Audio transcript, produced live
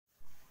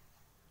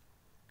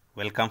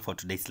Welcome for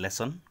today's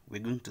lesson.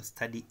 We're going to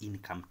study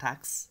income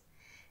tax,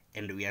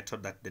 and we are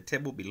told that the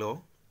table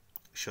below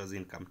shows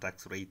income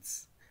tax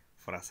rates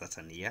for a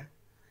certain year.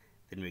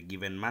 Then we're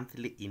given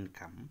monthly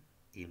income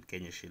in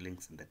Kenya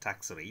shillings and the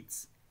tax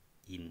rates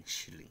in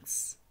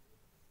shillings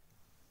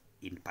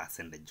in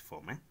percentage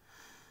form.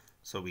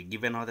 So we're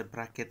given all the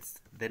brackets.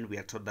 Then we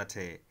are told that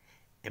a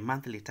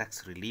monthly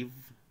tax relief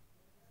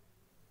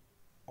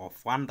of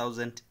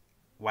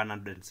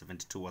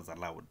 1,172 was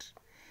allowed.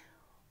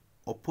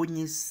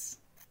 Opunyi's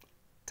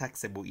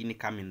taxable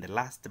income in the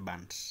last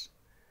band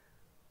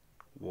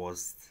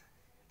was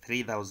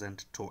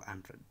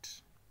 3,200.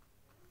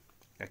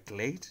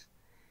 Calculate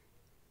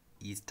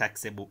his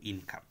taxable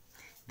income.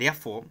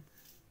 Therefore,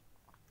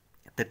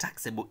 the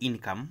taxable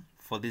income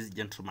for this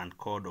gentleman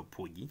called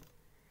Opunyi,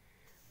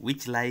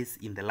 which lies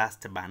in the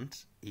last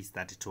band, is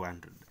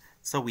 3,200.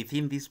 So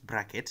within this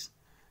bracket,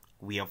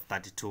 we have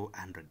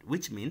 3,200,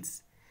 which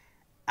means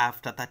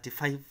after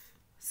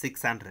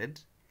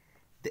 35,600,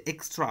 the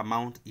extra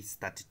amount is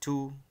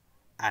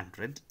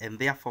 3,200, and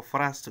therefore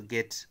for us to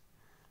get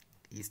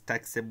his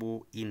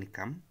taxable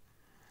income,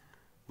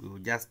 we will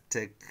just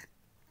take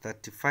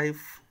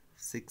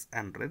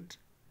 35,600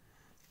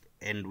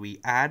 and we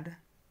add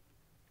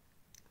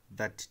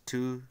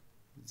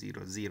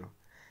 3,200,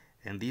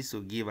 and this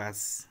will give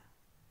us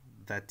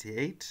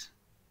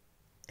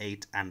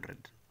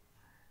 38,800.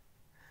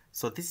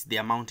 So this is the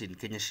amount in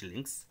Kenya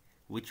shillings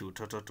which will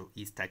total to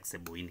his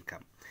taxable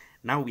income.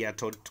 Now we are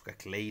told to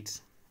calculate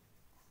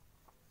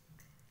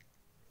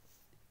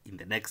in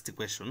the next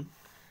question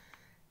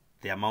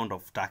the amount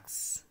of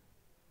tax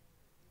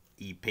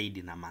he paid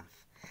in a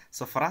month.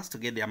 So for us to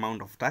get the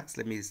amount of tax,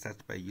 let me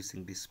start by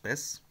using this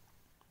space.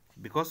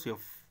 Because we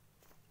have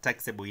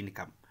taxable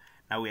income,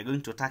 now we are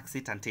going to tax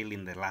it until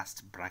in the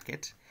last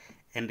bracket,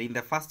 and in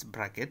the first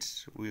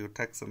bracket we will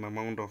tax an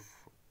amount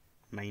of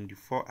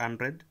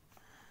 9,400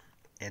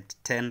 at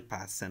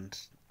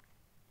 10%,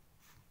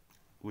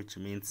 which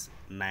means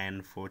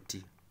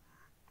 940.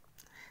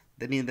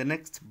 Then in the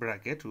next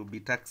bracket we'll be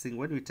taxing,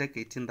 when we take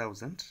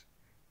 18,000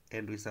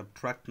 and we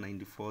subtract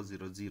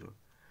 9,400,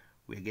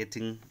 we're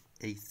getting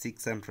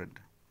 8,600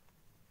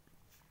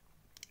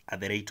 at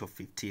the rate of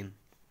 15%.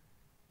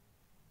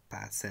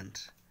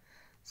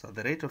 So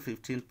the rate of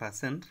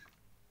 15%,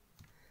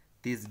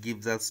 this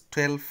gives us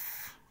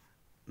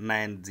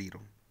 1290.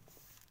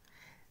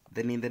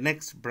 Then in the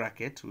next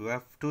bracket we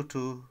have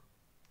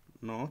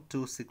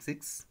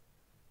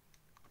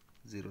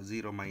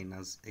 266,000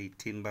 minus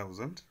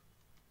 18,000.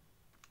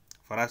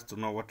 For us to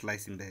know what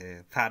lies in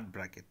the third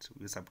bracket,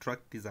 we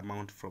subtract this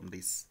amount from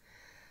this,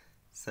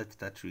 such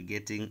that we're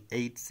getting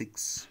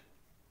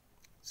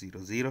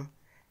 8,600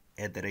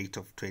 at the rate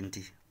of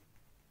 20.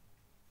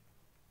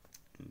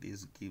 And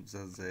this gives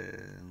us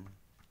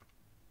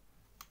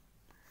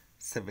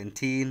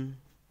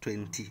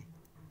 1,720.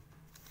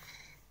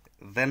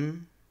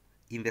 Then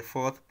in the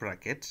fourth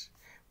bracket,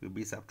 we'll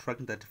be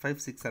subtracting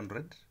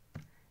 35,600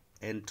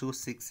 and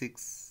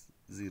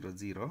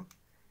 266,000,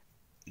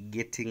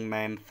 getting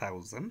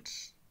 9,000.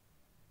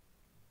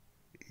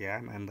 Yeah,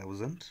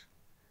 9,000.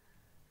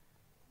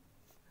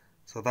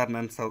 So that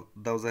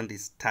 9,000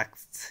 is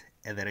taxed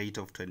at the rate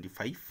of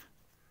 25.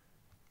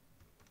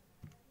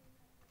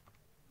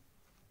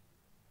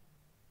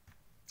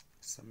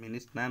 So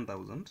minus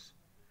 9,000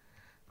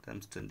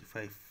 times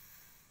 25%.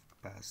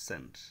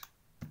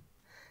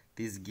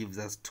 This gives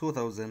us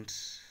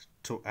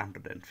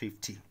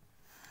 2,250.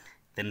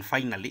 Then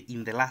finally,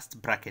 in the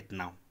last bracket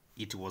now,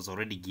 it was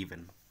already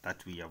given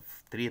that we have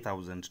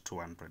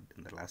 3,200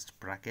 in the last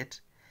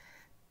bracket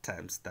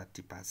times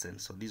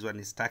 30%. So this one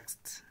is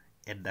taxed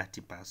at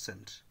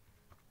 30%.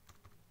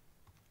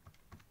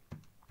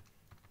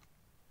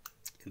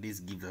 And this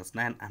gives us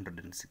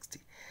 960.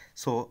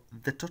 So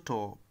the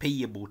total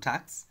payable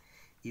tax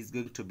is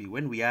going to be,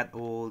 when we add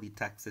all the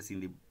taxes in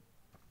the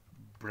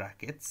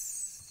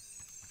brackets,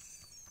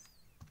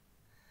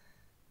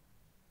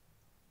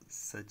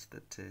 such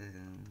that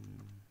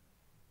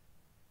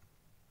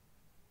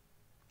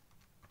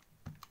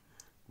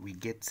we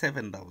get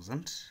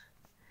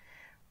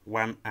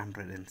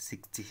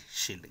 7,160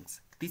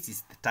 shillings. This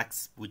is the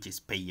tax which is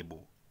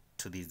payable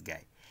to this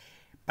guy.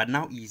 But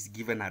now he is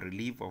given a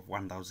relief of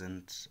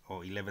 1,000 or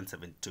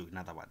 1,172, in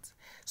other words.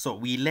 So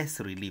we less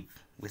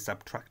relief. We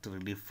subtract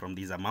relief from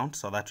this amount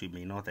so that we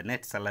may know the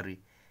net salary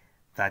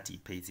that he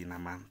pays in a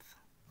month.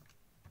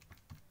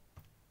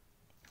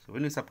 So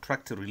when we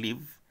subtract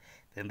relief,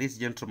 then this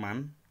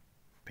gentleman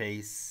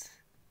pays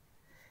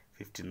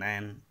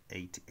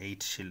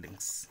 59.88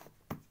 shillings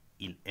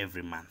in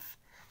every month.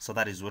 So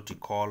that is what we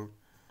call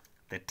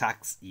the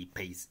tax he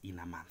pays in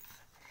a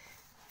month.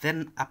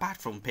 Then apart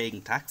from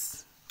paying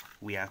tax,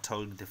 we are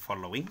told the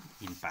following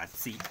in part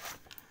C,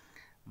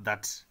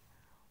 that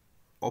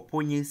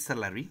Opunyi's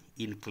salary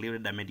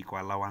included a medical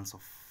allowance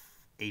of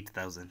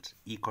 8,000.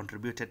 He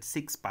contributed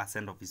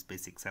 6% of his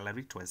basic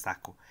salary to a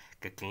SACCO.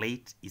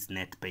 Calculate his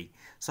net pay.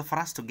 So for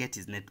us to get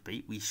his net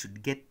pay, we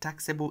should get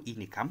taxable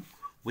income,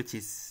 which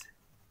is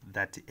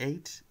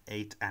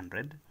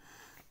 38,800,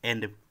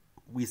 and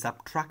we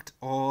subtract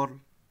all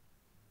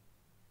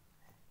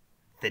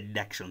the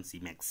deductions he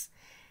makes.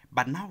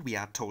 But now we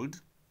are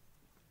told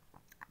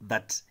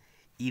that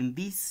in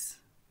this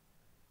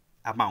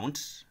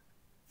amount,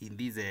 in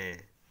this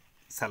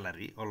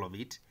salary, all of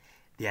it,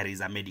 there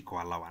is a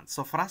medical allowance.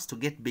 So for us to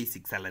get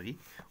basic salary,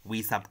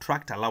 we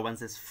subtract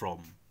allowances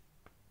from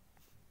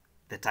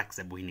the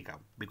taxable income,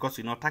 because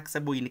we know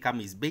taxable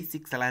income is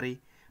basic salary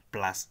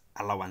plus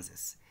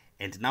allowances,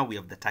 and now we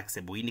have the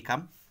taxable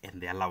income and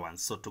the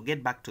allowance. So to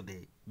get back to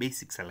the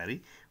basic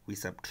salary, we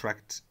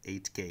subtract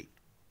 8k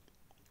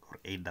or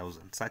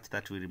 8,000 such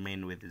that we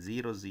remain with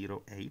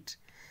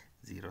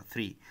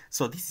 00803.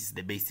 So this is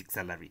the basic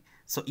salary.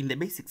 So in the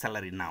basic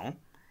salary now,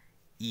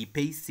 he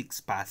pays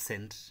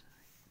 6%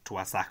 to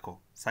a SACCO,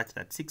 such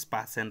that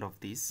 6% of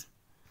this,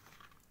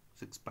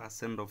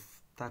 6% of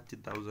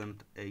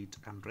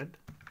 30,800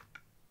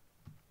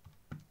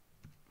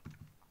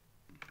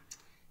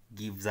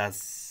 gives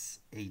us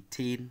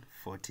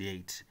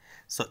 1848.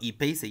 So he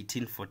pays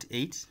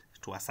 1848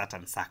 to a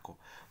certain SACCO.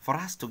 For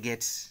us to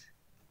get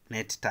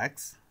net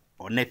tax,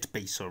 or net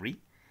pay,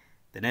 sorry,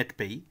 the net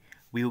pay,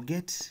 we will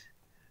get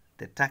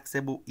the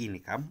taxable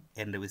income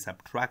and we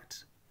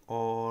subtract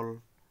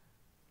all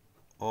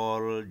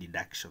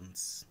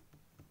deductions,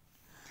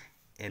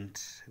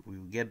 and we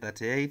will get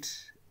that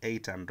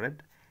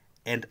 800,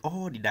 and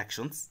all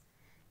deductions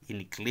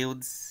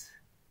includes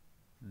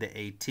the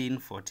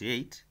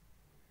 1848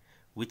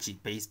 which he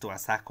pays to a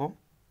SACCO,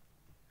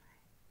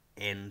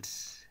 and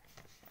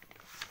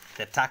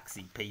the tax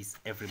he pays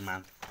every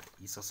month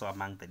is also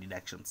among the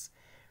deductions,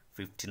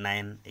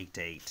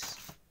 5988.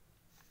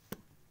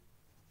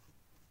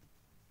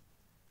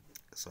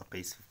 So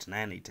pays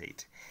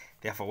 5988.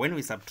 Therefore, when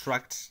we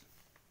subtract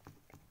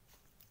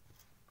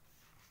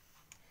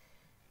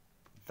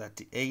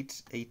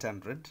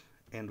 38,800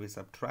 and we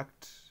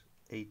subtract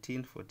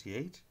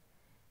 1848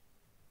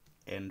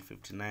 and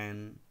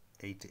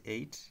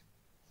 5988,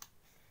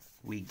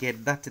 we get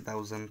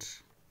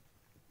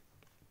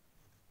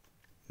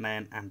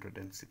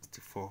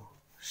 30,964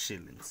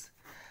 shillings.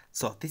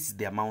 So this is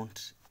the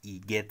amount he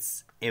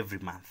gets every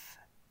month.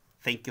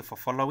 Thank you for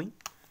following.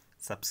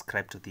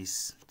 Subscribe to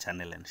this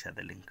channel and share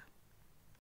the link.